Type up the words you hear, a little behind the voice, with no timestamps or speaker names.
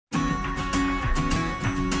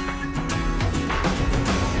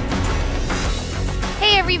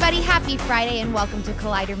everybody, happy Friday and welcome to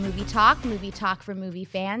Collider Movie Talk for movie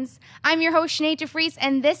fans. I'm your host, Sinead DeFries,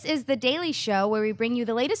 and this is The Daily Show, where we bring you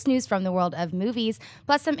the latest news from the world of movies,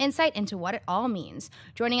 plus some insight into what it all means.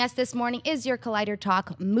 Joining us this morning is your Collider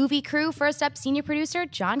Talk movie crew. First up, senior producer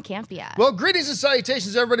Jon Campea. Well, greetings and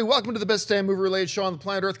salutations, everybody. Welcome to the best damn movie-related show on the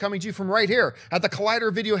planet Earth, coming to you from right here at the Collider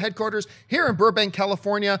Video headquarters here in Burbank,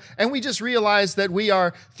 California. And we just realized that we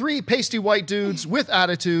are three pasty white dudes with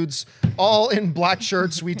attitudes, all in black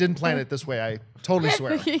shirts. We didn't plan it this way, I totally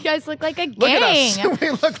swear. You guys look like a gang. Look at us.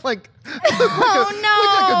 We look like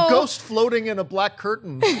a ghost floating in a black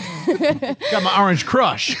curtain. Got my orange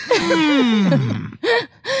crush.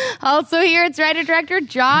 Also here, it's writer-director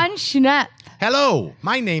Jon Schnepp. Hello,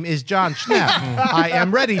 my name is Jon Schnepp. I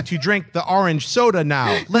am ready to drink the orange soda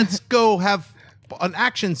now. Let's go have an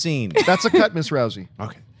action scene. That's a cut, Miss Rousey.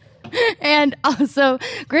 Okay. And also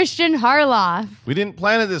Kristian Harloff. We didn't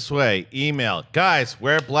plan it this way. Email. Guys,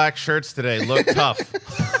 wear black shirts today. Look tough.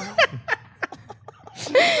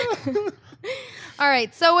 All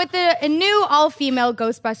right, so with a new all-female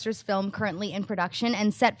Ghostbusters film currently in production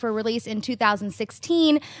and set for release in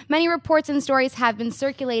 2016, many reports and stories have been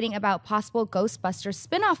circulating about possible Ghostbusters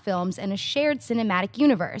spin-off films in a shared cinematic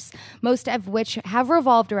universe, most of which have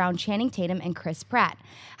revolved around Channing Tatum and Chris Pratt.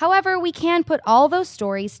 However, we can put all those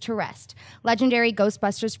stories to rest. Legendary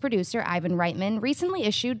Ghostbusters producer Ivan Reitman recently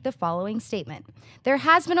issued the following statement. There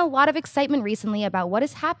has been a lot of excitement recently about what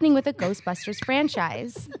is happening with the Ghostbusters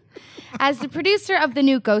franchise. As the producer of the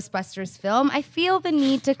new Ghostbusters film, I feel the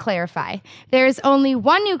need to clarify. There is only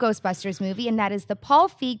one new Ghostbusters movie, and that is the Paul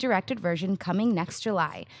Feig-directed version coming next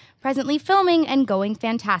July. Presently filming and going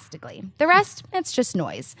fantastically. The rest, it's just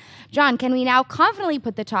noise. Jon, can we now confidently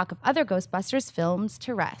put the talk of other Ghostbusters films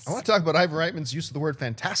to rest? I want to talk about Ivan Reitman's use of the word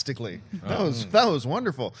fantastically. That was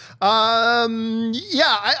wonderful. I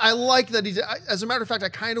like that he did. As a matter of fact, I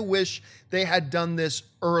kind of wish they had done this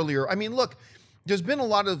earlier. I mean, look, there's been a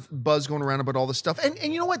lot of buzz going around about all this stuff.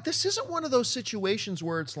 And you know what? This isn't one of those situations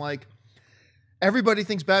where it's like, everybody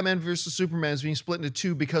thinks Batman versus Superman is being split into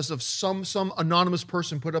two because of some anonymous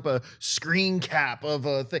person put up a screen cap of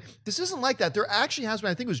a thing. This isn't like that. There actually has been,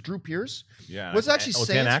 I think it was Drew Pearce. Yeah. Was actually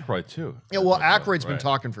saying Dan Aykroyd, too. Yeah, well, Aykroyd's been Right.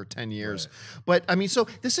 talking for 10 years. Right. But, I mean, so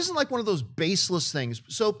this isn't like one of those baseless things.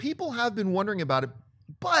 So people have been wondering about it.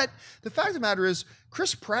 But the fact of the matter is,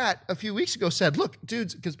 Chris Pratt a few weeks ago said, look,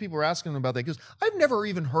 dudes, because people were asking him about that, he goes, I've never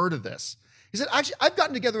even heard of this. He said, actually, I've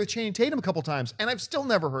gotten together with Channing Tatum a couple times, and I've still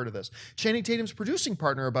never heard of this. Channing Tatum's producing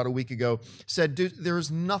partner about a week ago said, dude, there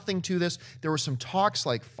is nothing to this. There were some talks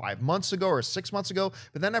like 5 months ago or 6 months ago,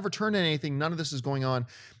 but that never turned into anything. None of this is going on.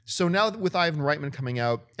 So now with Ivan Reitman coming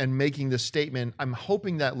out and making this statement, I'm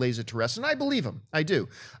hoping that lays it to rest, and I believe him. I do.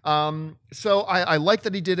 So I like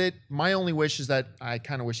that he did it. My only wish is that I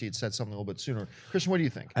kind of wish he had said something a little bit sooner. Kristian, what do you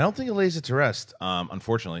think? I don't think it lays it to rest,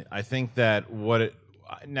 unfortunately. I think that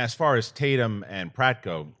as far as Tatum and Pratt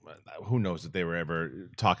go, who knows if they were ever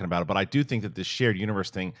talking about it, but I do think that this shared universe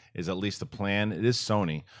thing is at least a plan. It is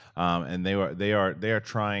Sony, and they are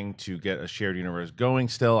trying to get a shared universe going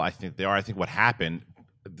still. I think they are. I think what happened,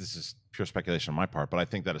 this is pure speculation on my part, but I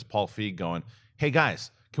think that is Paul Feig going, hey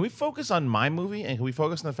guys, can we focus on my movie, and can we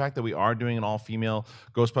focus on the fact that we are doing an all-female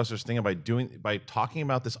Ghostbusters thing, and by talking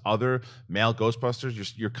about this other male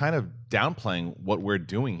Ghostbusters, you're kind of downplaying what we're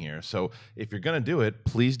doing here. So if you're going to do it,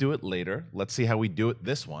 please do it later. Let's see how we do it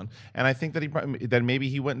this one. And I think that maybe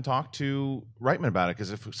he went and talked to Reitman about it,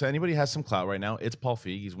 because if anybody has some clout right now, it's Paul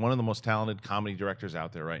Feig. He's one of the most talented comedy directors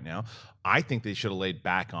out there right now. I think they should have laid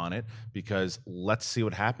back on it, because let's see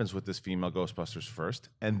what happens with this female Ghostbusters first.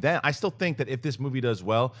 And then I still think that if this movie does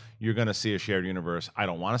well, you're going to see a shared universe. I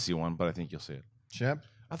don't want to see one, but I think you'll see it. Shep?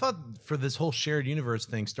 I thought for this whole shared universe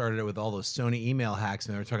thing started it with all those Sony email hacks,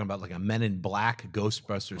 and they were talking about like a Men in Black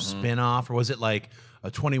Ghostbusters spin-off, or was it like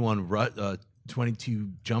a 22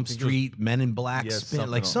 Jump Street Men in Black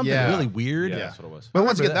spin, like something really weird. Yeah, that's what it was. But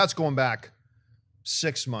once again, that's going back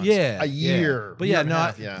 6 months, a year. But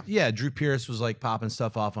Drew Pearce was like popping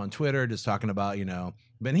stuff off on Twitter, just talking about,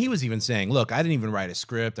 but he was even saying, look, I didn't even write a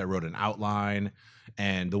script. I wrote an outline.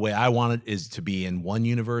 And the way I want it is to be in one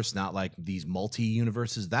universe, not like these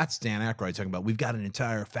multi-universes. That's Dan Aykroyd talking about, we've got an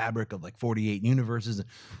entire fabric of like 48 universes.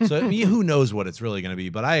 So I mean, who knows what it's really going to be.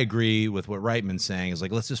 But I agree with what Reitman's saying, is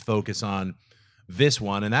like, let's just focus on this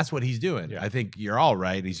one. And that's what he's doing. Yeah. I think you're all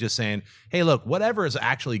right. He's just saying, hey, look, whatever is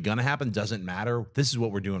actually going to happen doesn't matter. This is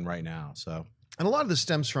what we're doing right now. So, and a lot of this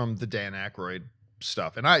stems from the Dan Aykroyd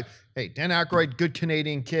stuff. And hey, Dan Aykroyd, good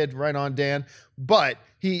Canadian kid, right on, Dan. But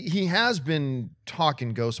he has been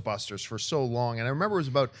talking Ghostbusters for so long. And I remember it was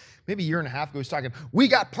about maybe a year and a half ago, he was talking, we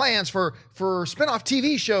got plans for spin-off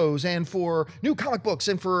TV shows and for new comic books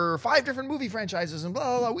and for 5 different movie franchises and blah,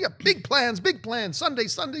 blah, blah. We got big plans, Sunday,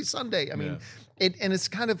 Sunday, Sunday. I mean, and it's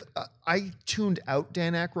kind of, I tuned out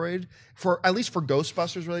Dan Aykroyd at least for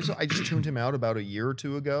Ghostbusters related. So I just tuned him out about a year or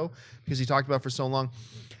two ago because he talked about it for so long.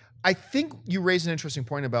 I think you raised an interesting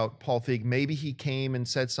point about Paul Feig. Maybe he came and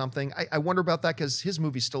said something. I wonder about that because his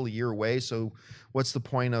movie's still a year away. So what's the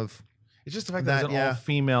point of... It's just the fact that it's an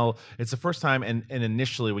all-female. It's the first time, and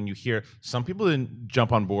initially when you hear, some people didn't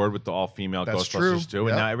jump on board with the all-female Ghostbusters too,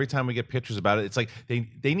 and now every time we get pictures about it, it's like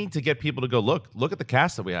they need to get people to go, look at the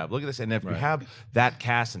cast that we have. Look at this. And if you have that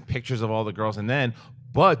cast and pictures of all the girls, and then...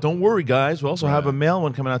 But don't worry, guys. We also have a male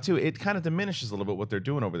one coming out, too. It kind of diminishes a little bit what they're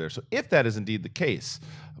doing over there. So if that is indeed the case,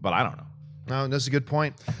 but I don't know. No, that's a good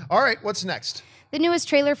point. All right, what's next? The newest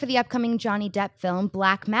trailer for the upcoming Johnny Depp film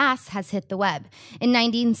Black Mass has hit the web. In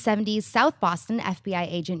 1970s South Boston,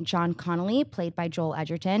 FBI agent John Connolly, played by Joel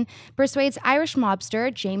Edgerton, persuades Irish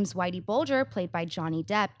mobster James Whitey Bulger, played by Johnny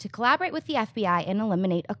Depp, to collaborate with the FBI and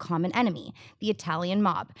eliminate a common enemy, the Italian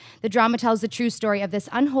mob. The drama tells the true story of this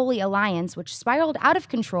unholy alliance, which spiraled out of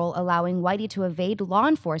control, allowing Whitey to evade law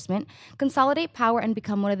enforcement, consolidate power, and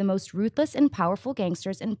become one of the most ruthless and powerful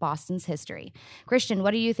gangsters in Boston's history. Kristian,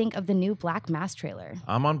 what do you think of the new Black Mass trailer?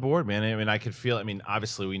 I'm on board, man. I mean, I could feel. I mean,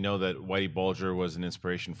 obviously, we know that Whitey Bulger was an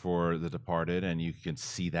inspiration for The Departed, and you can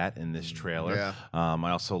see that in this trailer. Yeah. I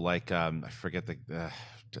also like. I forget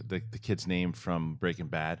the kid's name from Breaking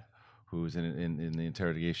Bad, who's in the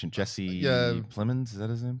interrogation. Jesse Plemons, is that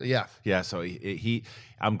his name? Yeah. Yeah. So he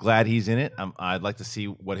I'm glad he's in it. I'd like to see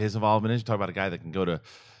what his involvement is. You talk about a guy that can go to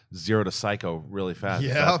 0 to psycho really fast,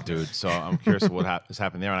 dude. So I'm curious what has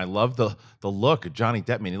happened there. And I love the look of Johnny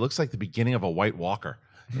Depp. Man, he looks like the beginning of a White Walker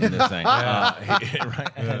in this thing.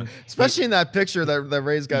 Especially in that picture that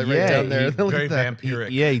Ray's got right down there. Very vampiric.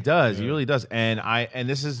 He does. He really does. And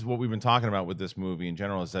this is what we've been talking about with this movie in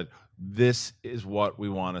general, is that this is what we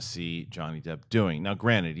want to see Johnny Depp doing. Now,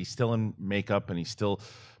 granted, he's still in makeup and he's still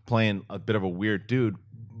playing a bit of a weird dude,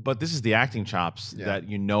 but this is the acting chops that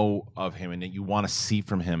you know of him and that you want to see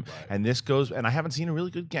from him. Right. And this goes, and I haven't seen a really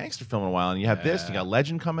good gangster film in a while. And you have this, you got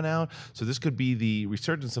Legend coming out. So this could be the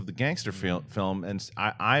resurgence of the gangster film.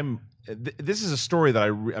 And this is a story that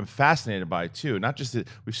I'm fascinated by too. Not just that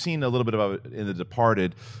we've seen a little bit of it in The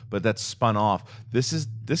Departed, but that's spun off.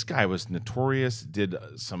 This guy was notorious, did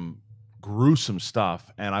some gruesome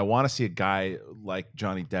stuff. And I want to see a guy like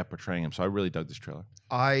Johnny Depp portraying him. So I really dug this trailer.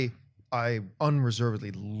 I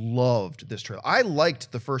unreservedly loved this trailer. I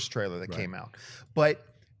liked the first trailer that came out, but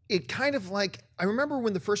it kind of like, I remember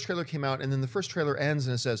when the first trailer came out and then the first trailer ends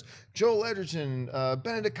and it says, Joel Edgerton,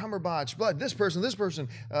 Benedict Cumberbatch, blood, this person,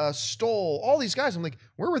 stole, all these guys. I'm like,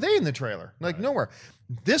 where were they in the trailer? Like nowhere.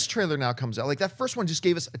 This trailer now comes out. Like that first one just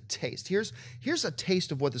gave us a taste. Here's a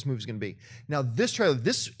taste of what this movie's going to be. Now this trailer,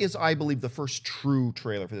 this is, I believe, the first true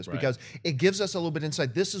trailer for this because it gives us a little bit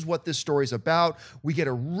insight. This is what this story's about. We get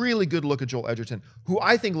a really good look at Joel Edgerton, who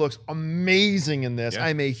I think looks amazing in this. Yeah.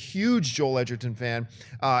 I'm a huge Joel Edgerton fan.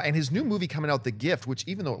 And his new movie coming out, The Gift, which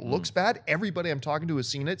even though it looks bad, everybody I'm talking to has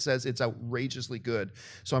seen it, says it's outrageously good.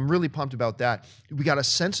 So I'm really pumped about that. We got a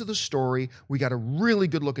sense of the story. We got a really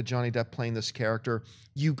good look at Johnny Depp playing this character.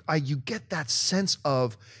 You get that sense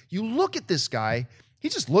of, you look at this guy, he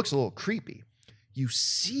just looks a little creepy. You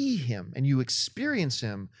see him and you experience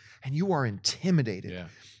him and you are intimidated. Yeah.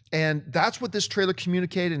 And that's what this trailer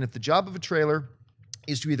communicated. And if the job of a trailer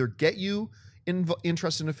is to either get you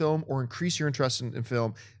interested in a film or increase your interest in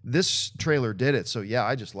film, this trailer did it. So yeah,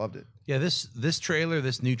 I just loved it. Yeah, this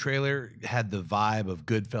new trailer had the vibe of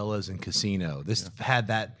Goodfellas and Casino. This had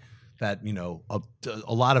that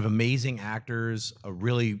a lot of amazing actors,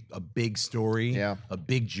 a big story, a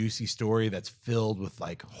big juicy story that's filled with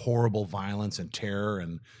like horrible violence and terror,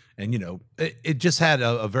 and it just had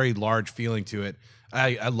a very large feeling to it.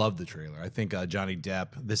 I love the trailer. I think Johnny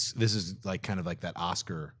Depp, this is like kind of like that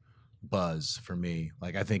Oscar buzz for me.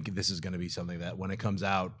 Like I think this is going to be something that when it comes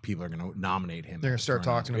out, people are going to nominate him. They're going to start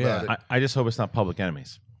talking about it. I just hope it's not Public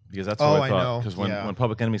Enemies. Because that's what I thought. Because when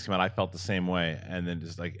Public Enemies came out, I felt the same way, and then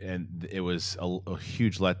just like, and it was a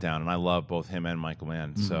huge letdown. And I love both him and Michael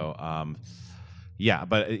Mann. Mm-hmm. So,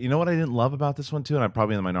 but you know what I didn't love about this one too, and I'm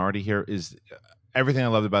probably in the minority here, is everything I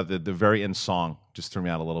loved about the very end song just threw me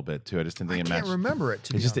out a little bit too. I just didn't think it matched. I can't remember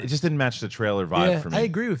it. It just didn't match the trailer vibe for me. I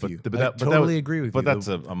agree with you. I totally agree with you. But that's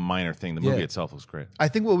a minor thing. The movie itself was great. I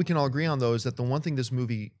think what we can all agree on though is that the one thing this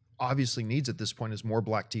movie obviously needs at this point is more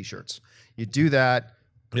black T-shirts. You do that,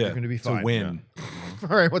 Yeah, You're going to be it's fine. a win.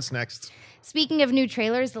 All right, what's next? Speaking of new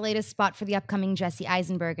trailers, the latest spot for the upcoming Jesse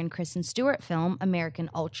Eisenberg and Kristen Stewart film, American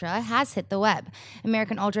Ultra, has hit the web.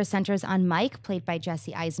 American Ultra centers on Mike, played by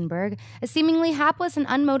Jesse Eisenberg, a seemingly hapless and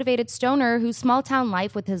unmotivated stoner whose small-town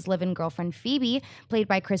life with his live-in girlfriend Phoebe, played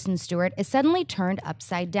by Kristen Stewart, is suddenly turned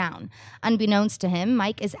upside down. Unbeknownst to him,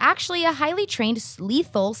 Mike is actually a highly trained,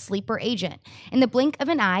 lethal sleeper agent. In the blink of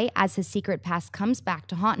an eye, as his secret past comes back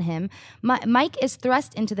to haunt him, Mike is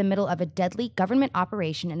thrust into the middle of a deadly government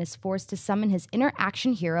operation and is forced to summon his inner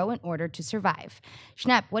action hero in order to survive.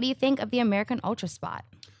 Schnepp, what do you think of the American Ultra spot?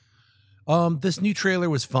 This new trailer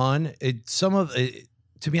was fun.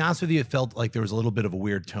 To be honest with you, it felt like there was a little bit of a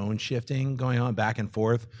weird tone shifting going on back and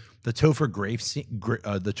forth. The Topher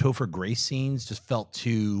Grace scenes just felt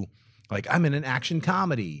too like I'm in an action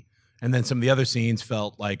comedy, and then some of the other scenes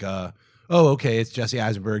felt like, oh, okay, it's Jesse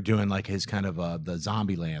Eisenberg doing like his kind of the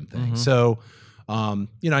Zombieland thing. Mm-hmm. So.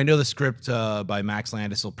 I know the script by Max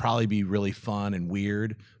Landis will probably be really fun and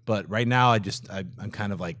weird, but right now I'm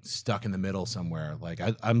kind of like stuck in the middle somewhere. Like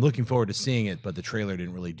I'm looking forward to seeing it, but the trailer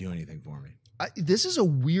didn't really do anything for me. This is a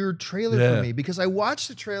weird trailer for me because I watched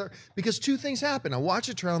the trailer because two things happen. I watched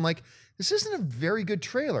the trailer. I'm like, this isn't a very good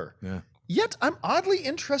trailer. Yeah. Yet I'm oddly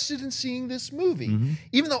interested in seeing this movie,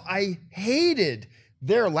 even though I hated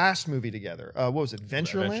their last movie together. What was it?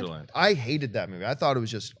 Adventureland? I hated that movie. I thought it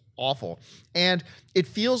was just awful. And it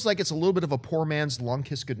feels like it's a little bit of a poor man's Long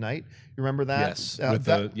Kiss Goodnight. You remember that?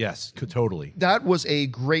 Yes. Totally. That was a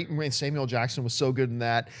great, Samuel Jackson was so good in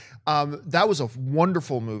that. That was a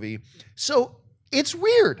wonderful movie. So it's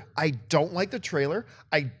weird. I don't like the trailer.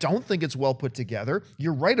 I don't think it's well put together.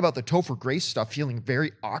 You're right about the Topher Grace stuff feeling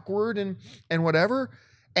very awkward and whatever.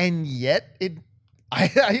 And yet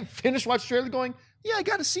I finished watching the trailer going, yeah, I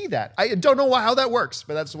got to see that. I don't know how that works,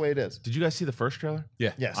 but that's the way it is. Did you guys see the first trailer?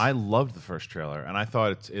 Yeah. Yes. I loved the first trailer, and I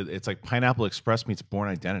thought it's like Pineapple Express meets Born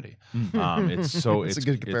Identity. It's a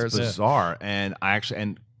good comparison. It's bizarre, and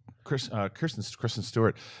Kristen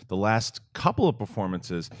Stewart, the last couple of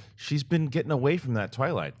performances, she's been getting away from that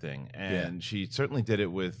Twilight thing, and she certainly did it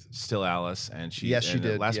with Still Alice, and she did.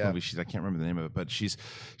 The last movie, I can't remember the name of it, but she's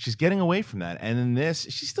getting away from that, and in this,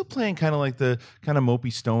 she's still playing kind of like the kind of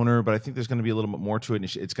mopey stoner, but I think there's going to be a little bit more to it, and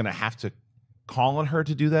it's going to have to call on her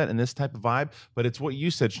to do that in this type of vibe. But it's what you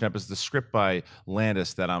said, Schnepp, is the script by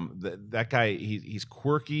Landis that that guy, he's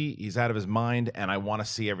quirky, he's out of his mind, and I want to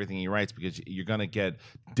see everything he writes because you're going to get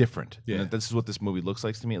different. Yeah. And this is what this movie looks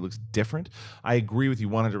like to me. It looks different. I agree with you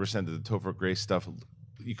 100% that the Topher Grace stuff,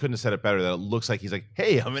 you couldn't have said it better, that it looks like he's like,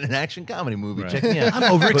 hey, I'm in an action comedy movie. Check me out. I'm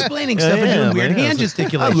over-explaining stuff and doing weird hand I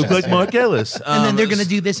gesticulations. look like Mark Ellis. And then they're going to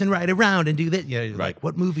do this and ride around and do that. Yeah, like,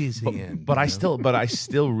 what movie is he in? But I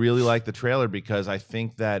still really like the trailer because I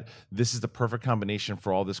think that this is the perfect combination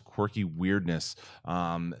for all this quirky weirdness.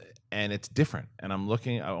 And it's different. And I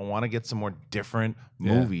want to get some more different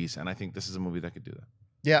movies. And I think this is a movie that could do that.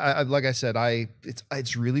 Yeah, like I said,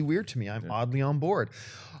 it's really weird to me. I'm oddly on board.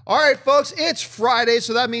 All right, folks, it's Friday,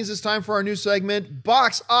 so that means it's time for our new segment,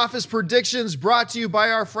 Box Office Predictions, brought to you by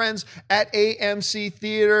our friends at AMC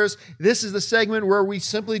Theaters. This is the segment where we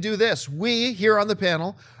simply do this. We, here on the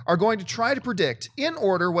panel, are going to try to predict, in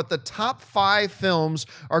order, what the top 5 films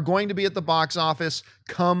are going to be at the box office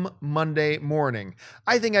come Monday morning.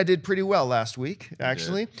 I think I did pretty well last week,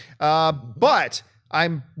 actually. But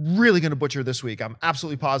I'm really going to butcher this week. I'm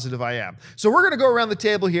absolutely positive I am. So we're going to go around the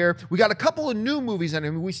table here. We got a couple of new movies in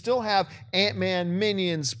it. We still have Ant-Man,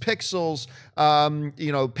 Minions, Pixels.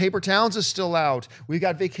 Paper Towns is still out. We've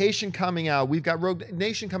got Vacation coming out. We've got Rogue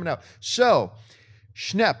Nation coming out. So,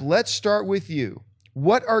 Schnepp, let's start with you.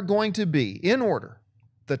 What are going to be, in order,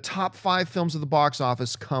 the top 5 films of the box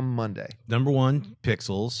office come Monday? Number 1,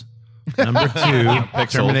 Pixels. Number 2,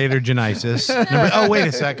 Terminator Genisys. Wait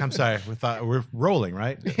a sec. I'm sorry. We're rolling,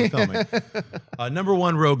 right? We're filming. Number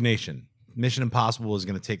 1, Rogue Nation. Mission Impossible is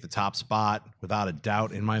going to take the top spot without a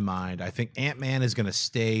doubt in my mind. I think Ant-Man is going to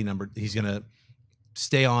stay He's going to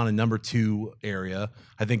stay on a number 2 area.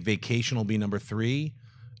 I think Vacation will be number 3,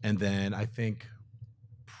 and then I think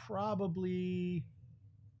probably.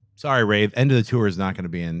 Sorry, Ray. End of the Tour is not going to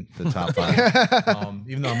be in the top 5.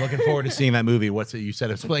 Even though I'm looking forward to seeing that movie. What's it? You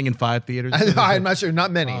said it's playing in 5 theaters? I'm not sure.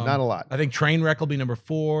 Not many. Not a lot. I think Trainwreck will be number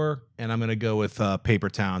 4, and I'm going to go with Paper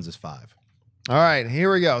Towns as 5. All right,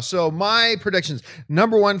 here we go. So my predictions.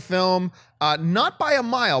 Number 1 film, not by a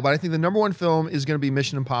mile, but I think the number 1 film is going to be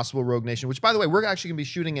Mission Impossible Rogue Nation, which, by the way, we're actually going to be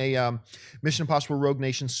shooting a Mission Impossible Rogue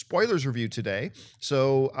Nation spoilers review today.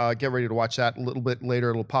 So get ready to watch that a little bit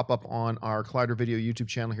later. It'll pop up on our Collider Video YouTube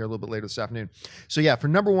channel here a little bit later this afternoon. So yeah, for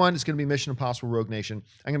number 1, it's going to be Mission Impossible Rogue Nation.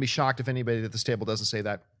 I'm going to be shocked if anybody at this table doesn't say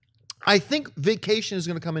that. I think Vacation is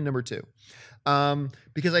going to come in number 2.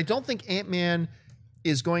 Because I don't think Ant-Man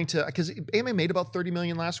is going to, because Ant-Man made about 30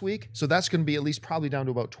 million last week, so that's going to be at least probably down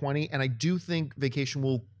to about 20, and I do think Vacation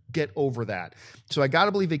will get over that. So I got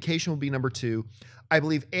to believe Vacation will be number 2. I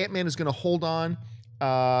believe Ant-Man is going to hold on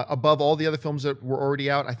above all the other films that were already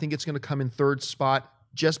out. I think it's going to come in 3rd spot,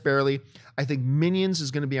 just barely. I think Minions is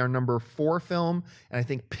going to be our number 4 film, and I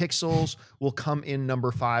think Pixels will come in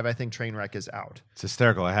number 5. I think Trainwreck is out. It's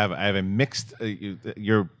hysterical. I have a mixed.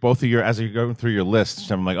 You're both of your as you're going through your list.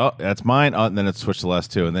 I'm like, oh, that's mine. Oh, and then it switched to the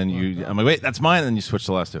last 2, and then I'm like, wait, that's mine. And then you switch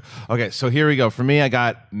to the last 2. Okay, so here we go. For me, I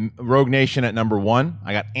got Rogue Nation at number 1.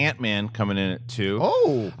 I got Ant-Man coming in at 2.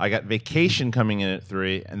 Oh, I got Vacation coming in at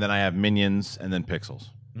 3, and then I have Minions, and then Pixels.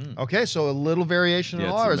 okay, so a little variation in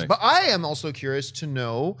Yeah, all it's a ours. mix. But I am also curious to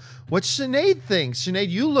know what Sinead thinks. Sinead,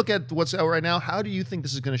 you look at what's out right now. How do you think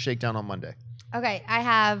this is going to shake down on Monday? Okay, I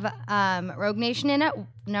have Rogue Nation in at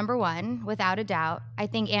number 1, without a doubt. I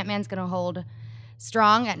think Ant-Man's going to hold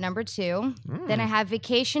strong at number 2. Then I have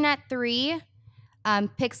Vacation at 3,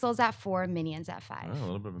 Pixels at 4, Minions at 5. Oh, a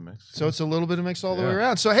little bit of a mix. So it's a little bit of mix all the way Yeah.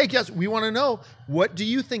 around. So, hey, guys, we want to know, what do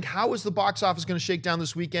you think? How is the box office going to shake down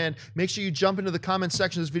this weekend? Make sure you jump into the comment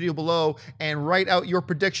section of this video below and write out your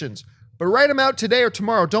predictions. But write them out today or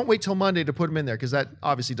tomorrow. Don't wait till Monday to put them in there, because that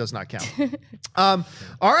obviously does not count. All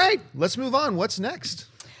right, let's move on. What's next?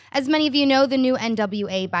 As many of you know, the new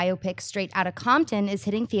NWA biopic Straight Outta Compton is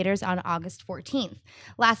hitting theaters on August 14th.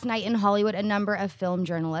 Last night in Hollywood, a number of film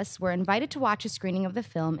journalists were invited to watch a screening of the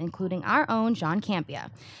film, including our own Jon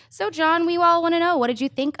Campea. So, John, we all want to know, what did you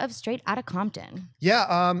think of Straight Outta Compton?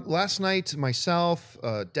 Yeah, last night, myself,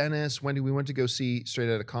 Dennis, Wendy, we went to go see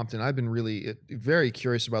Straight Outta Compton. I've been really very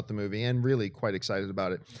curious about the movie and really quite excited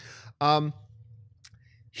about it.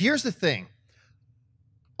 Here's the thing.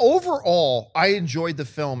 Overall, I enjoyed the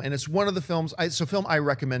film, and it's one of the films. It's a film I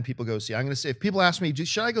recommend people go see. I'm going to say, if people ask me,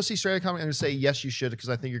 should I go see Straight Outta Compton? I'm going to say, yes, you should, because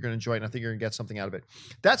I think you're going to enjoy it, and I think you're going to get something out of it.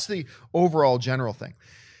 That's the overall general thing.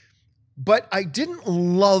 But I didn't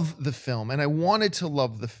love the film, and I wanted to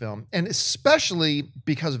love the film, and especially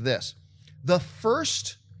because of this. The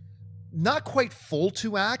first, not quite full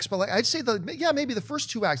 2 acts, but like I'd say maybe the first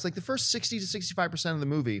 2 acts, like the first 60 to 65% of the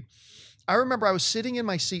movie. I remember I was sitting in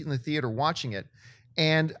my seat in the theater watching it,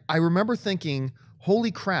 and I remember thinking,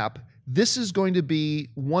 holy crap, this is going to be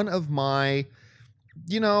one of my,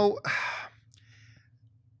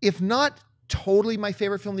 if not totally my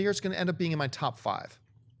favorite film of the year, it's going to end up being in my top 5.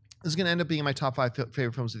 This is going to end up being in my top 5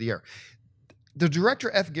 favorite films of the year. The director,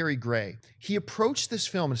 F. Gary Gray, he approached this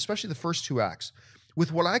film, and especially the first 2 acts,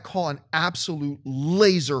 with what I call an absolute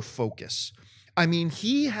laser focus. I mean,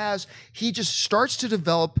 he just starts to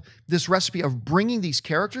develop this recipe of bringing these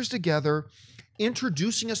characters together,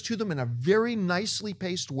 introducing us to them in a very nicely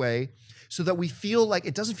paced way, so that we feel like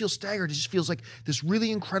it doesn't feel staggered. It just feels like this really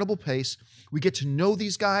incredible pace. We get to know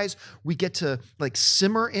these guys. We get to like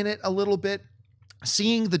simmer in it a little bit,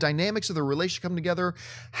 seeing the dynamics of the relationship come together,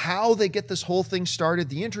 how they get this whole thing started,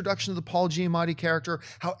 the introduction of the Paul Giamatti character,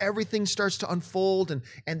 how everything starts to unfold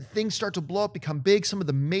and things start to blow up, become big, some of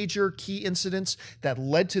the major key incidents that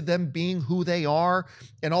led to them being who they are,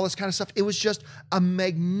 and all this kind of stuff. It was just a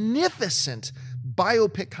magnificent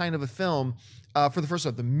biopic kind of a film for the first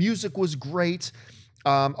time. The music was great.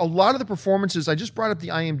 A lot of the performances, I just brought up the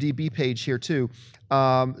IMDb page here too.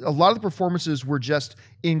 A lot of the performances were just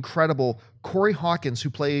incredible. Corey Hawkins, who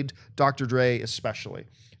played Dr. Dre especially,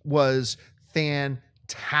 was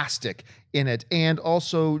fantastic in it. And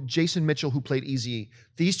also Jason Mitchell, who played Eazy-E.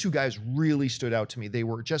 These 2 guys really stood out to me. They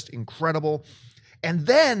were just incredible. And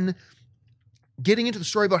then getting into the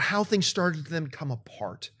story about how things started to then come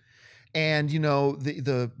apart. And,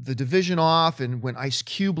 the division off, and when Ice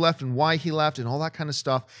Cube left and why he left and all that kind of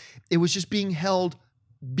stuff, it was just being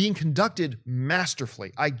conducted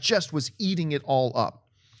masterfully. I just was eating it all up.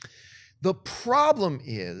 The problem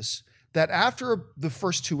is that after the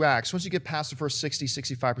first 2 acts, once you get past the first 60,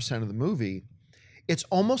 65% of the movie, it's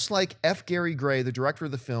almost like F. Gary Gray, the director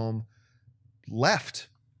of the film, left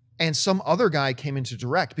and some other guy came in to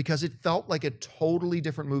direct, because it felt like a totally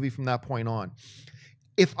different movie from that point on.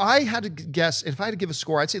 If I had to guess, if I had to give a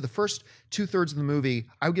score, I'd say the first 2/3 of the movie,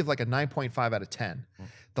 I would give like a 9.5 out of 10.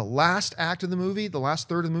 The last act of the movie, the last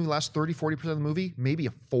third of the movie, last 30, 40% of the movie, maybe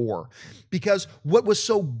a 4. Because what was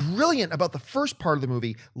so brilliant about the first part of the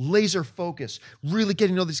movie, laser focus, really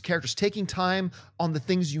getting to know these characters, taking time on the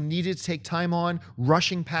things you needed to take time on,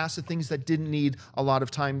 rushing past the things that didn't need a lot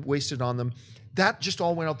of time wasted on them, that just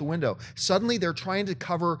all went out the window. Suddenly they're trying to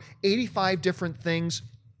cover 85 different things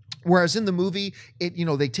Whereas in the movie,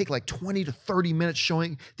 they take like 20 to 30 minutes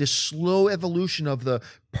showing this slow evolution of the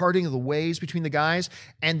parting of the ways between the guys.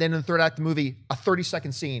 And then in the third act of the movie, a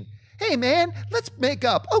 30-second scene. Hey man, let's make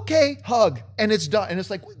up. Okay, hug. And it's done. And it's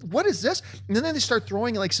like, what is this? And then they start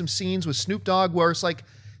throwing like some scenes with Snoop Dogg where it's like,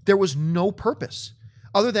 there was no purpose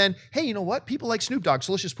other than, hey, you know what? People like Snoop Dogg,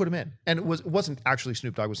 so let's just put him in. And it wasn't actually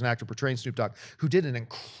Snoop Dogg. It was an actor portraying Snoop Dogg who did an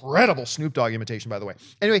incredible Snoop Dogg imitation, by the way.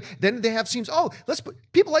 Anyway, then they have scenes, let's put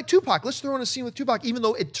people like Tupac. Let's throw in a scene with Tupac, even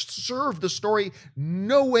though it served the story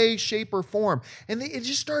no way, shape, or form. And it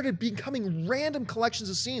just started becoming random collections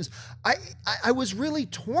of scenes. I was really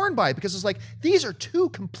torn by it because it's like, these are two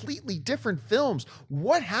completely different films.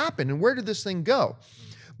 What happened and where did this thing go?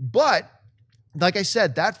 But like I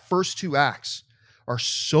said, that first two acts are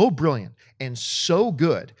so brilliant and so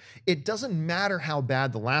good. It doesn't matter how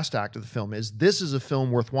bad the last act of the film is. This is a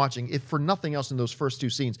film worth watching, if for nothing else, in those first two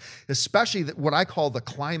scenes, especially what I call the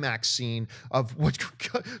climax scene of what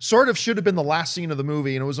sort of should have been the last scene of the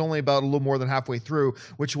movie, and it was only about a little more than halfway through,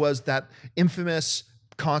 which was that infamous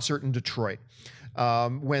concert in Detroit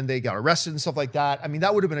when they got arrested and stuff like that. I mean,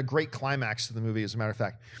 that would have been a great climax to the movie, as a matter of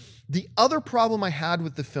fact. The other problem I had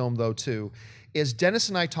with the film, though, too, is Dennis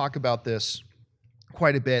and I talk about this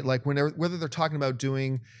quite a bit, like whether they're talking about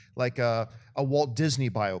doing like a Walt Disney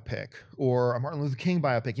biopic or a Martin Luther King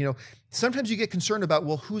biopic. Sometimes you get concerned about,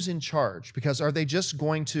 well, who's in charge? Because are they just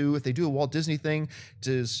going to, if they do a Walt Disney thing,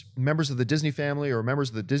 does members of the Disney family or members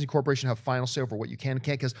of the Disney Corporation have final say over what you can and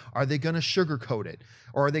can't? Because are they going to sugarcoat it?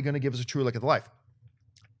 Or are they going to give us a true look at the life?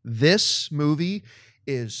 This movie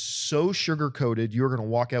is so sugar-coated, you're going to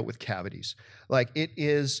walk out with cavities. Like, it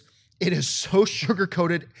is so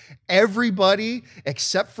sugar-coated. Everybody,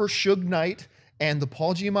 except for Suge Knight and the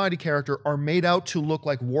Paul Giamatti character, are made out to look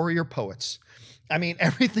like warrior poets. I mean,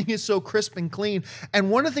 everything is so crisp and clean. And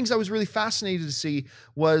one of the things I was really fascinated to see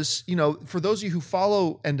was, for those of you who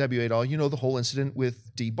follow NWA at all, the whole incident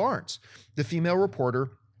with Dee Barnes, the female reporter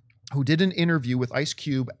who did an interview with Ice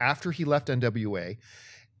Cube after he left NWA.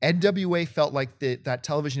 NWA felt like that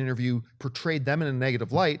television interview portrayed them in a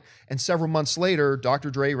negative light, and several months later, Dr.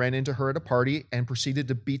 Dre ran into her at a party and proceeded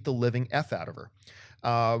to beat the living F out of her,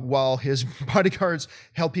 while his bodyguards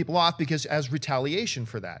held people off as retaliation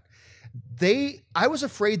for that. I was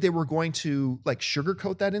afraid they were going to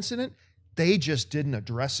sugarcoat that incident. They just didn't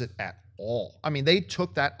address it at all. I mean, they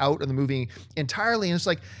took that out of the movie entirely, and it's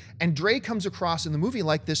like, and Dre comes across in the movie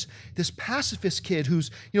like this pacifist kid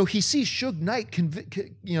who's, he sees Suge Knight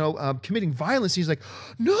committing violence. He's like,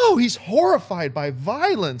 no, he's horrified by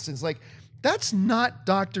violence. And it's like, that's not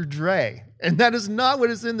Dr. Dre, and that is not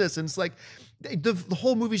what is in this. And it's like, the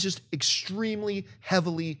whole movie is just extremely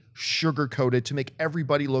heavily sugar-coated to make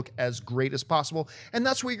everybody look as great as possible. And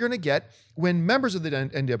that's what you're going to get when members of the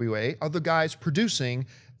NWA are the guys producing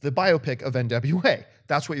the biopic of NWA.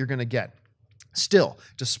 That's what you're going to get. Still,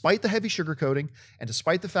 despite the heavy sugarcoating and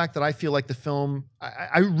despite the fact that I feel like the film,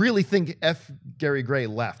 I really think F. Gary Gray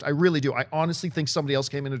left. I really do. I honestly think somebody else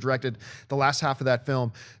came in and directed the last half of that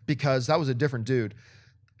film because that was a different dude.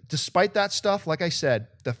 Despite that stuff, like I said,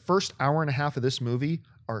 the first hour and a half of this movie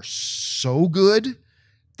are so good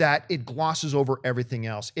that it glosses over everything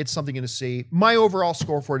else. It's something to see. My overall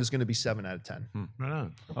score for it is going to be 7 out of 10.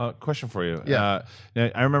 Right on. Question for you. Yeah.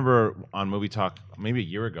 I remember on Movie Talk, maybe a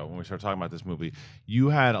year ago when we started talking about this movie, you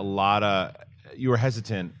were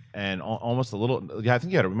hesitant and almost a little, I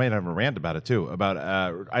think we might have a rant about it too, about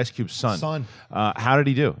Ice Cube's son. How did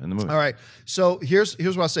he do in the movie? All right. So here's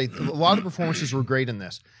what I'll say. A lot of the performances were great in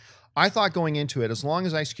this. I thought going into it, as long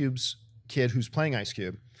as Ice Cube's kid who's playing Ice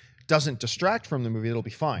Cube doesn't distract from the movie, it'll be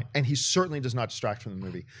fine. And he certainly does not distract from the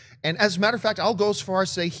movie. And as a matter of fact, I'll go as far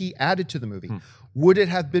as say he added to the movie. Would it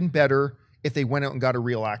have been better if they went out and got a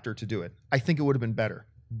real actor to do it? I think it would have been better.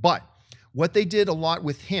 But what they did a lot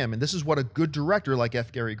with him, and this is what a good director like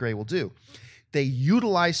F. Gary Gray will do, they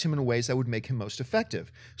utilized him in ways that would make him most effective.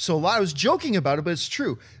 So I was joking about it, but it's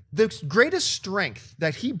true. The greatest strength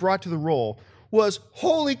that he brought to the role was,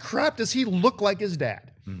 holy crap, does he look like his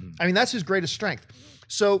dad? I mean, that's his greatest strength.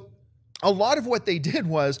 So a lot of what they did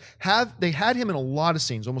was they had him in a lot of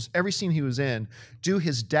scenes, almost every scene he was in, do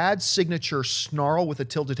his dad's signature snarl with a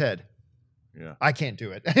tilted head. Yeah, I can't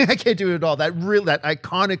do it. I can't do it at all. That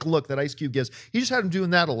iconic look that Ice Cube gives. He just had him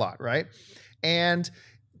doing that a lot, right? And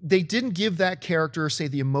they didn't give that character, say,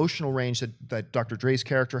 the emotional range that Dr. Dre's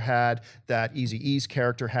character had, that Eazy-E's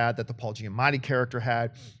character had, that the Paul Giamatti character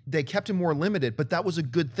had. They kept him more limited, but that was a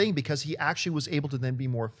good thing because he actually was able to then be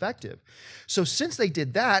more effective. So since they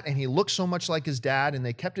did that, and he looked so much like his dad, and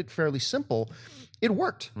they kept it fairly simple, it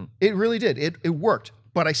worked. It really did. It worked.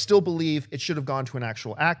 but I still believe it should have gone to an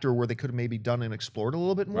actual actor where they could have maybe done and explored a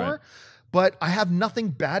little bit more. Right. But I have nothing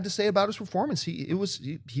bad to say about his performance. He was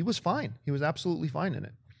fine. He was absolutely fine in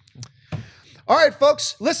it. All right,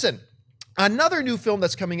 folks, listen. Another new film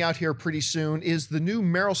that's coming out here pretty soon is the new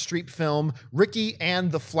Meryl Streep film, Ricky and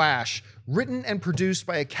the Flash, written and produced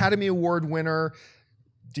by Academy Award winner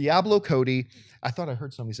Diablo Cody. I thought I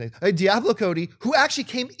heard somebody say, Diablo Cody, who actually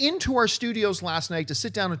came into our studios last night to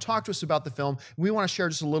sit down and talk to us about the film. We want to share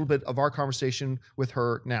just a little bit of our conversation with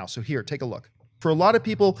her now. So here, take a look. For a lot of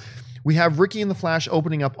people, we have Ricky and the Flash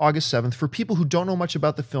opening up August 7th. For people who don't know much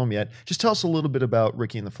about the film yet, just tell us a little bit about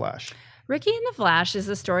Ricky and the Flash. Ricky and the Flash is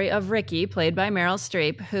the story of Ricky, played by Meryl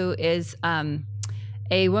Streep, who is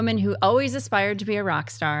a woman who always aspired to be a rock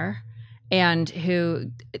star and who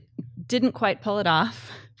didn't quite pull it off,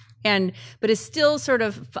 but is still sort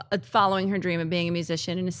of following her dream of being a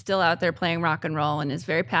musician and is still out there playing rock and roll and is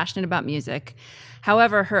very passionate about music.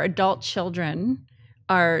 However, her adult children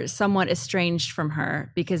are somewhat estranged from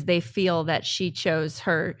her because they feel that she chose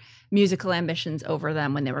her musical ambitions over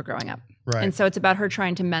them when they were growing up. Right. And so it's about her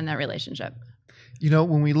trying to mend that relationship. You know,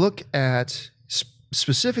 when we look at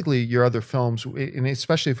specifically your other films, and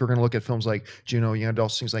especially if we're going to look at films like Juno, Young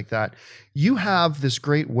Adults, things like that, you have this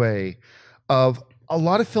great way of a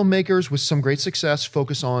lot of filmmakers with some great success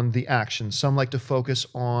focus on the action. Some like to focus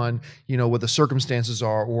on, what the circumstances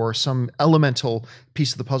are or some elemental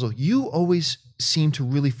piece of the puzzle. You always seem to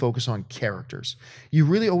really focus on characters. You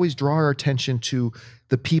really always draw our attention to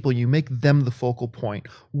the people. You make them the focal point.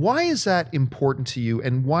 Why is that important to you,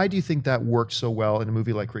 and why do you think that works so well in a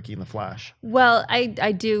movie like Ricky and the Flash? Well,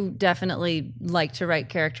 I do definitely like to write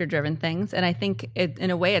character-driven things, and I think in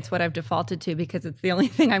a way it's what I've defaulted to because it's the only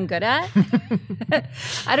thing I'm good at.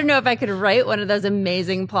 I don't know if I could write one of those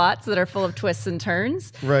amazing plots that are full of twists and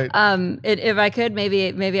turns. Right. If I could,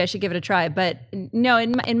 maybe I should give it a try. But no,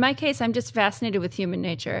 in my case, I'm just fascinated with human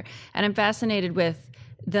nature, and I'm fascinated with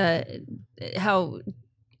how.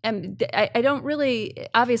 I don't really,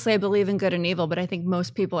 obviously I believe in good and evil, but I think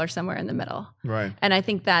most people are somewhere in the middle. Right. And I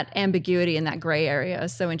think that ambiguity and that gray area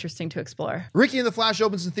is so interesting to explore. Ricky and the Flash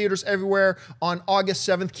opens in theaters everywhere on August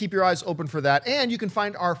 7th. Keep your eyes open for that. And you can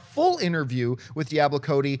find our full interview with Diablo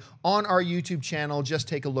Cody on our YouTube channel. Just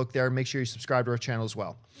take a look there. Make sure you subscribe to our channel as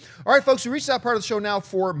well. All right, folks, we reached that part of the show now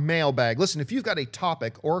for Mailbag. Listen, if you've got a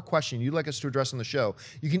topic or a question you'd like us to address on the show,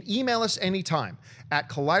 you can email us anytime at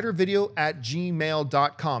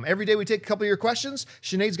collidervideo@gmail.com. Every day we take a couple of your questions.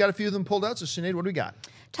 Sinead's got a few of them pulled out. So, Sinead, what do we got?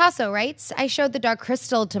 Tasso writes, I showed The Dark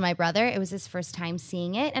Crystal to my brother. It was his first time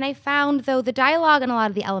seeing it, and I found, though the dialogue and a lot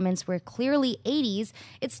of the elements were clearly 80s,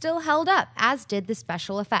 it still held up, as did the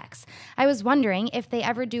special effects. I was wondering, if they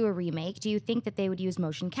ever do a remake, do you think that they would use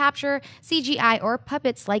motion capture, CGI, or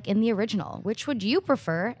puppets like in the original? Which would you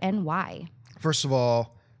prefer, and why? First of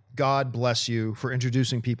all, God bless you for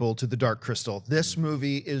introducing people to The Dark Crystal. This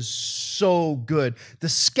movie is so good. The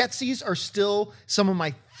Skeksis are still some of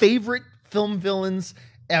my favorite film villains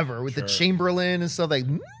ever, with the Chamberlain and stuff like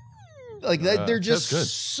that. They're just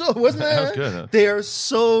so, wasn't that? That was good, huh? They are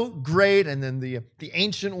so great. And then the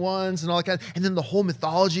ancient ones and all that kind of, and then the whole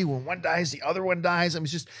mythology, when one dies, the other one dies. I mean,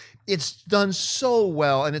 it's done so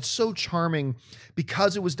well, and it's so charming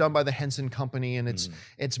because it was done by the Henson Company, and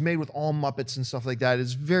it's made with all Muppets and stuff like that.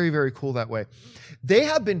 It's very, very cool that way. They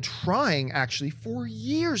have been trying actually for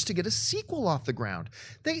years to get a sequel off the ground.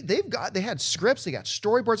 They had scripts, they got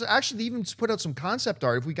storyboards. Actually, they even put out some concept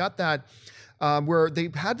art. If we got that, where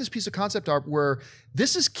they had this piece of concept art where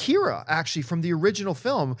this is Kira actually from the original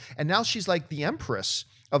film, and now she's like the Empress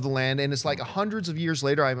of the land, and it's like hundreds of years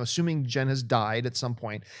later. I'm assuming Jen has died at some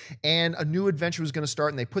point, and a new adventure was going to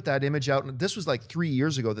start, and they put that image out, and this was like 3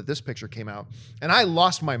 years ago that this picture came out, and I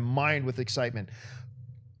lost my mind with excitement.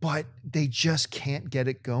 But they just can't get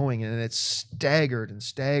it going, and it's staggered and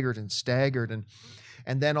staggered and staggered,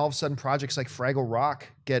 and then all of a sudden projects like Fraggle Rock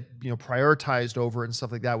get prioritized over it and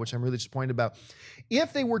stuff like that, which I'm really disappointed about.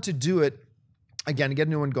 If they were to do it again, to get a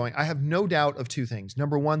new one going, I have no doubt of two things.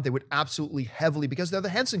 Number one, they would absolutely heavily, because they're the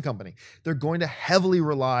Henson Company, they're going to heavily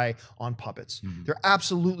rely on puppets. They're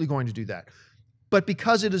absolutely going to do that. But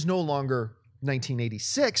because it is no longer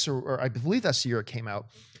 1986, or I believe that's the year it came out,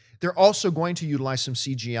 they're also going to utilize some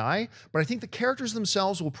CGI, but I think the characters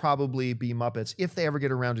themselves will probably be Muppets if they ever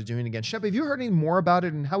get around to doing it again. Shep, have you heard any more about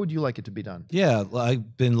it, and how would you like it to be done? Yeah,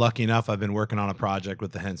 I've been lucky enough. I've been working on a project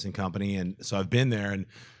with the Henson Company, and so I've been there, and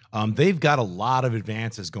they've got a lot of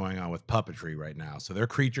advances going on with puppetry right now. So their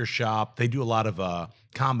creature shop, they do a lot of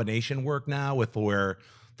combination work now with where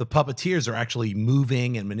the puppeteers are actually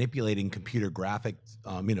moving and manipulating computer graphic,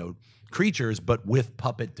 creatures, but with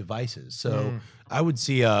puppet devices. So I would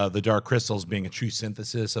see the Dark Crystals being a true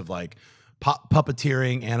synthesis of like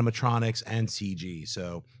puppeteering, animatronics, and CG.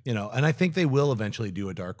 So, and I think they will eventually do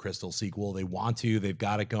a Dark Crystal sequel. They want to, they've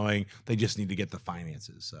got it going. They just need to get the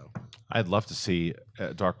finances. So I'd love to see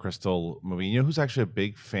a Dark Crystal movie. You know who's actually a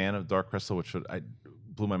big fan of Dark Crystal, which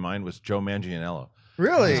blew my mind, was Joe Manganiello.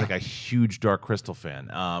 Really? He's like a huge Dark Crystal fan.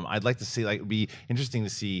 I'd like to see, it'd be interesting to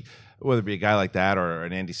see whether it be a guy like that or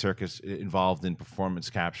an Andy Serkis involved in performance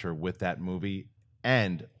capture with that movie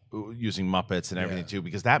and using Muppets and everything too,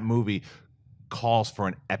 because that movie calls for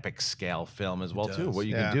an epic scale film as well too. What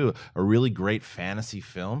you can do, a really great fantasy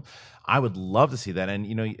film. I would love to see that. And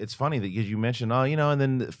it's funny that you mentioned, and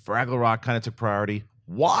then Fraggle Rock kind of took priority.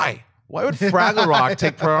 Why? Why would Fraggle Rock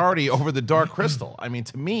take priority over the Dark Crystal? I mean,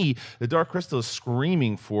 to me, the Dark Crystal is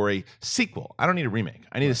screaming for a sequel. I don't need a remake.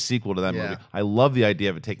 I need a sequel to that movie. I love the idea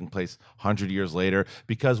of it taking place 100 years later,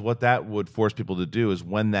 because what that would force people to do is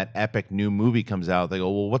when that epic new movie comes out, they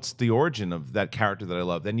go, well, what's the origin of that character that I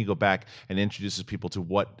love? Then you go back and introduces people to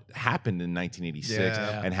what happened in 1986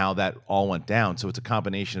 and how that all went down. So it's a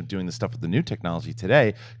combination of doing the stuff with the new technology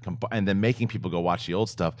today and then making people go watch the old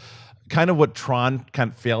stuff. Kind of what Tron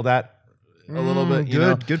kind of failed at. A little bit,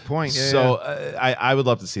 good point. I would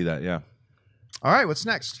love to see that. Yeah. All right, what's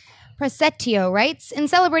next? Prasetio writes, in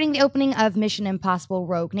celebrating the opening of Mission Impossible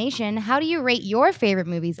Rogue Nation, how do you rate your favorite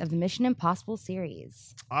movies of the Mission Impossible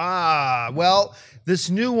series? Well, this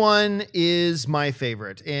new one is my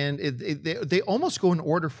favorite, and they almost go in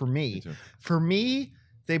order for me. For me,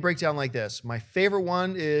 they break down like this. My favorite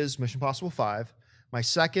one is Mission Impossible 5. My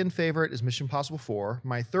second favorite is Mission Impossible 4.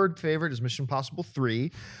 My third favorite is Mission Impossible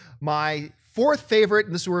 3. My fourth favorite,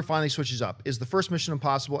 and this is where it finally switches up, is the first Mission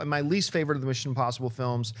Impossible. And my least favorite of the Mission Impossible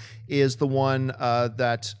films is the one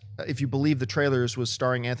that, if you believe the trailers, was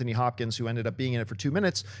starring Anthony Hopkins, who ended up being in it for 2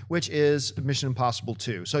 minutes, which is Mission Impossible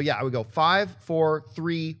 2. So yeah, I would go 5, 4,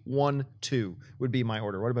 3, 1, 2 would be my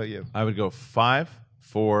order. What about you? I would go 5,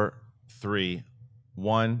 4, 3,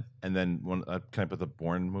 1, and then one. Can I put the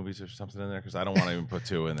Bourne movies or something in there? Because I don't want to even put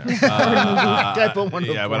 2 in there. I put one of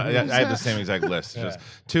yeah, but I have the same exact list. Just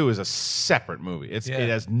 2 is a separate movie. It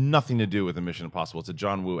has nothing to do with the Mission Impossible. It's a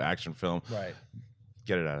John Woo action film. Right.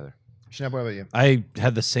 Get it out of there. Schnepp, what about you? I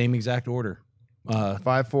had the same exact order. 5,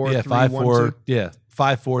 4, 3, 5, 1, 4, 2? Yeah,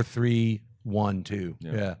 5, 4, 3, 1, 2.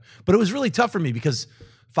 Yeah. But it was really tough for me because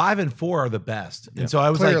 5 and 4 are the best. And so I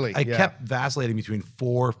was Clearly, I kept vacillating between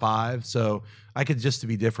 4, 5. So I could, just to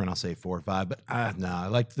be different, I'll say 4 or 5. But no,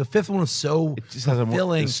 like the fifth one was so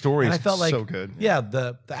fulfilling. The story and I is felt like so good. Yeah,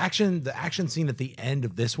 the action scene at the end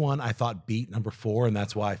of this one, I thought beat number 4, and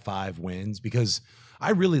that's why 5 wins, because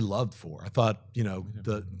I really loved 4. I thought,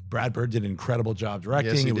 the Brad Bird did an incredible job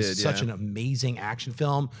directing. Yes, he it was did, such an amazing action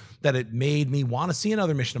film that it made me want to see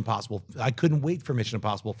another Mission Impossible. I couldn't wait for Mission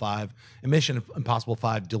Impossible 5, and Mission Impossible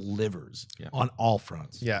 5 delivers on all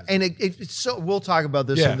fronts. Yeah, and it's so. We'll talk about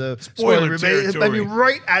this in the Spoiler territory. I mean,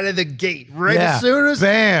 right out of the gate, as soon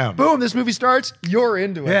as boom, this movie starts, you're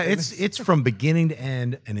into it. Yeah, it's from beginning to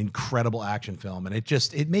end an incredible action film, and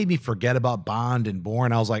it made me forget about Bond and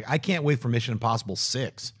Bourne. I was like, I can't wait for Mission Impossible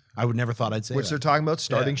 6. I would never thought I'd say Which that. they're talking about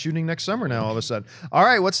starting shooting next summer now, all of a sudden. All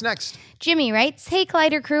right, what's next? Jimmy writes, hey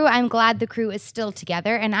Collider crew, I'm glad the crew is still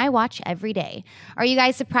together and I watch every day. Are you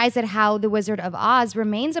guys surprised at how The Wizard of Oz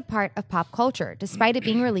remains a part of pop culture, despite it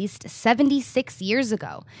being released 76 years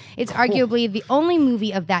ago? It's arguably the only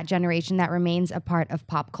movie of that generation that remains a part of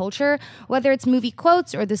pop culture, whether it's movie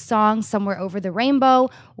quotes or the song Somewhere Over the Rainbow.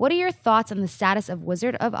 What are your thoughts on the status of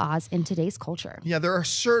Wizard of Oz in today's culture? Yeah, there are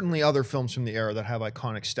certainly other films from the era that have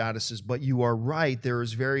iconic statuses, but you are right. There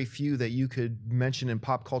is very few that you could mention in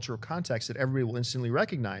pop cultural context that everybody will instantly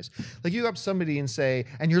recognize. Like you go up to somebody and say,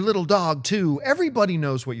 and your little dog too, everybody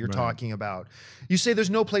knows what you're talking about. You say there's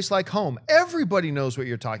no place like home. Everybody knows what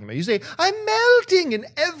you're talking about. You say, I'm melting, and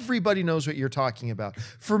everybody knows what you're talking about.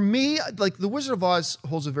 For me, like The Wizard of Oz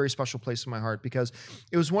holds a very special place in my heart because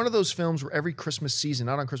it was one of those films where every Christmas season,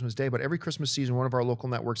 not on Christmas Day, but every Christmas season, one of our local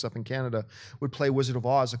networks up in Canada would play Wizard of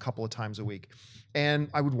Oz a couple of times a week. And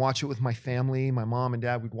I would watch it with my family. My mom and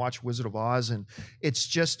dad would watch Wizard of Oz, and it's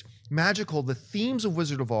just magical. The themes of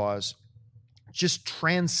Wizard of Oz just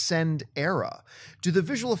transcend era. Do the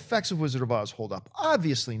visual effects of Wizard of Oz hold up?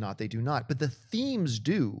 Obviously not, they do not, but the themes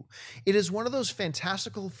do. It is one of those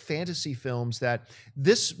fantastical fantasy films that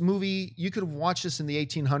this movie, you could have watched this in the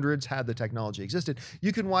 1800s had the technology existed.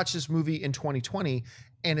 You can watch this movie in 2020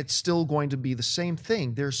 and it's still going to be the same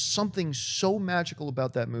thing. There's something so magical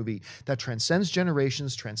about that movie that transcends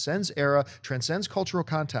generations, transcends era, transcends cultural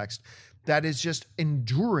context. that is just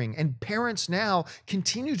enduring. And parents now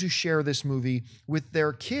continue to share this movie with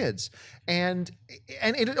their kids. And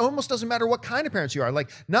it almost doesn't matter what kind of parents you are. Like,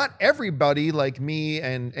 not everybody like me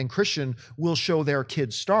and Kristian will show their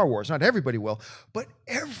kids Star Wars. Not everybody will, but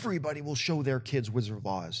everybody will show their kids Wizard of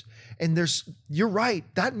Oz. And you're right,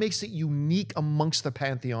 that makes it unique amongst the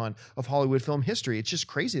pantheon of Hollywood film history. It's just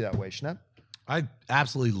crazy that way, Schnepp. I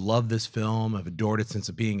absolutely love this film. I've adored it since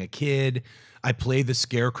being a kid. I played the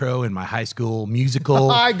Scarecrow in my high school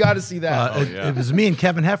musical. I got to see that. It was me and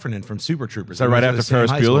Kevin Heffernan from Super Troopers. Is that right after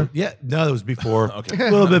Ferris Bueller? Yeah, no, that was before. Okay.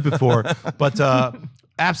 A little bit before. But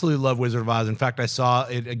absolutely love Wizard of Oz. In fact, I saw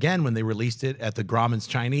it again when they released it at the Grauman's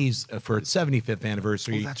Chinese for its 75th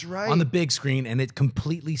anniversary. Oh, that's right. On the big screen, and it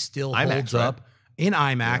completely still holds up in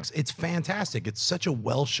IMAX. Yeah. It's fantastic. It's such a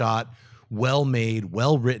well-shot, well-made,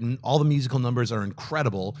 well-written. All the musical numbers are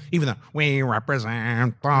incredible. Even the "We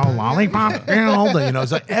represent the lollipop guild,"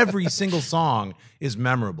 it's like every single song is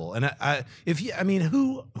memorable. And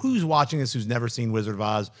who's watching this who's never seen Wizard of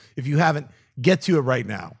Oz? If you haven't, get to it right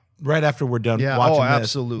now. Right after we're done watching this,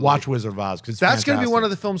 absolutely. Watch Wizard of Oz, because that's going to be one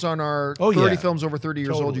of the films on our 30 films over 30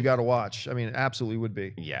 years old you got to watch. I mean, it absolutely would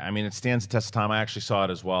be. Yeah, I mean, it stands the test of time. I actually saw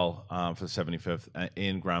it as well for the 75th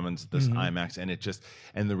in Grauman's, this IMAX,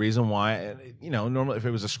 and the reason why, normally if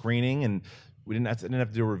it was a screening and we didn't have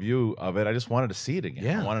to do a review of it, I just wanted to see it again.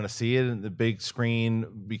 Yeah. I wanted to see it in the big screen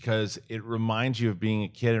because it reminds you of being a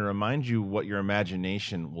kid and reminds you what your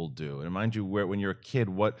imagination will do. It reminds you when you're a kid,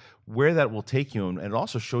 where that will take you, and it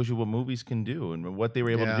also shows you what movies can do and what they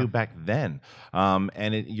were able to do back then.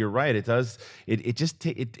 You're right, it does.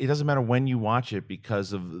 It doesn't matter when you watch it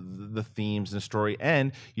because of the themes and the story,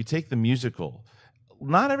 and you take the musical.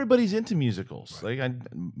 Not everybody's into musicals. Like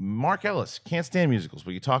Mark Ellis can't stand musicals,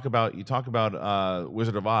 but you talk about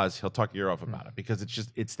Wizard of Oz, he'll talk your ear off about it because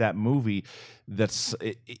it's that movie that's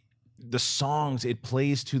the songs, it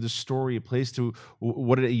plays to the story, it plays to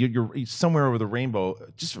you're somewhere over the rainbow,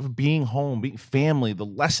 just for being home, being family, the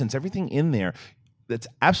lessons, everything in there. That's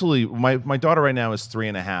absolutely my daughter right now is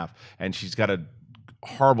 3.5, and she's got a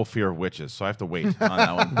horrible fear of witches, so I have to wait on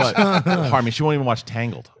that one. But she won't even watch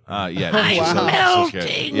Tangled yet. I'm so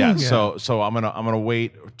yeah, so I'm gonna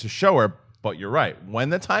wait to show her. But you're right. When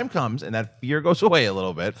the time comes and that fear goes away a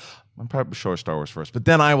little bit, I'm probably show her Star Wars first, but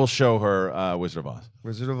then I will show her Wizard of Oz.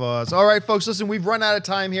 Wizard of Oz. All right, folks, listen, we've run out of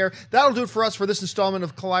time here. That'll do it for us for this installment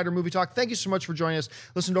of Collider Movie Talk. Thank you so much for joining us.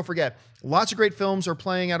 Listen, don't forget, lots of great films are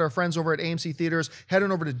playing at our friends over at AMC Theaters. Head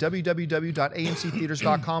on over to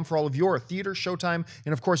www.amctheaters.com for all of your theater, showtime,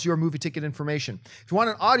 and of course, your movie ticket information. If you want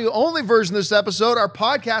an audio-only version of this episode, our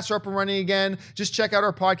podcasts are up and running again. Just check out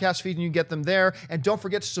our podcast feed and you get them there. And don't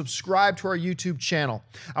forget to subscribe to our YouTube channel.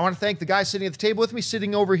 I want to thank the guy sitting at the table with me,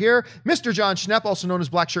 sitting over here, Mr. Jon Schnepp, also known as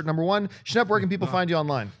Black Shirt Number 1. Schnepp, where can people find you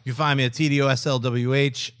online? You can find me at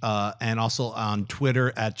TDOSLWH and also on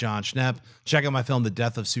Twitter at Jon Schnepp. Check out my film, The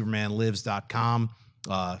Death of Superman Lives.com.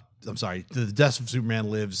 I'm sorry, The Death of Superman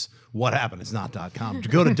Lives, What Happened? It's not .com.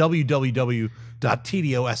 Go to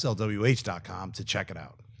www.TDOSLWH.com to check it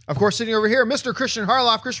out. Of course, sitting over here, Mr. Kristian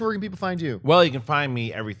Harloff. Kristian, where can people find you? Well, you can find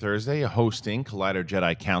me every Thursday hosting Collider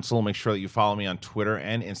Jedi Council. Make sure that you follow me on Twitter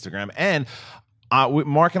and Instagram. And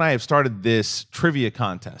Mark and I have started this trivia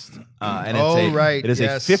contest. And it is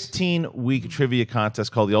a 15-week trivia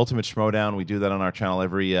contest called the Ultimate Schmodown. We do that on our channel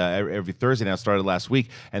every Thursday now. It started last week.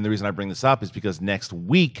 And the reason I bring this up is because next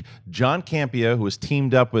week, John Campea, who is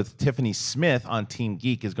teamed up with Tiffany Smith on Team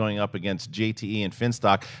Geek, is going up against JTE and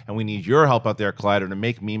Finstock. And we need your help out there, Collider, to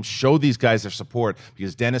make memes, show these guys their support,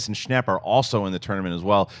 because Dennis and Schnepp are also in the tournament as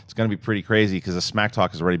well. It's going to be pretty crazy because the Smack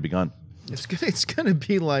Talk has already begun. It's going to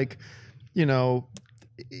be like,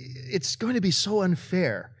 it's going to be so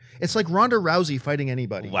unfair. It's like Ronda Rousey fighting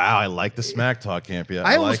anybody. Wow, I like the Smack Talk, Campea.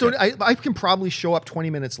 I can probably show up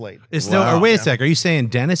 20 minutes late. Wait a sec. Are you saying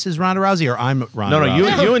Dennis is Ronda Rousey or I'm Ronda Rousey?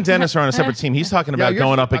 No, you and Dennis are on a separate team. He's talking about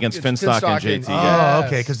going up against Finstock and JT. Oh,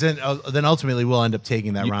 okay, because then ultimately we'll end up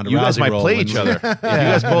taking that Ronda Rousey role. You guys might role play each other. If you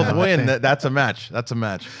guys both win, that's a match. That's a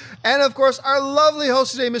match. And of course, our lovely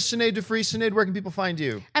host today, Miss Sinead DeFries. Sinead, where can people find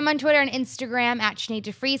you? I'm on Twitter and Instagram at Sinead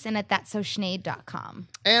DeFries and at thatsoschnead.com.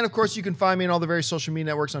 And of course, you can find me on all the various social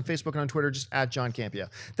media networks on Facebook and on Twitter, just at Jon Campea.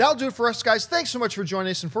 That'll do it for us, guys. Thanks so much for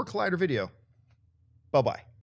joining us and for Collider Video. Bye-bye.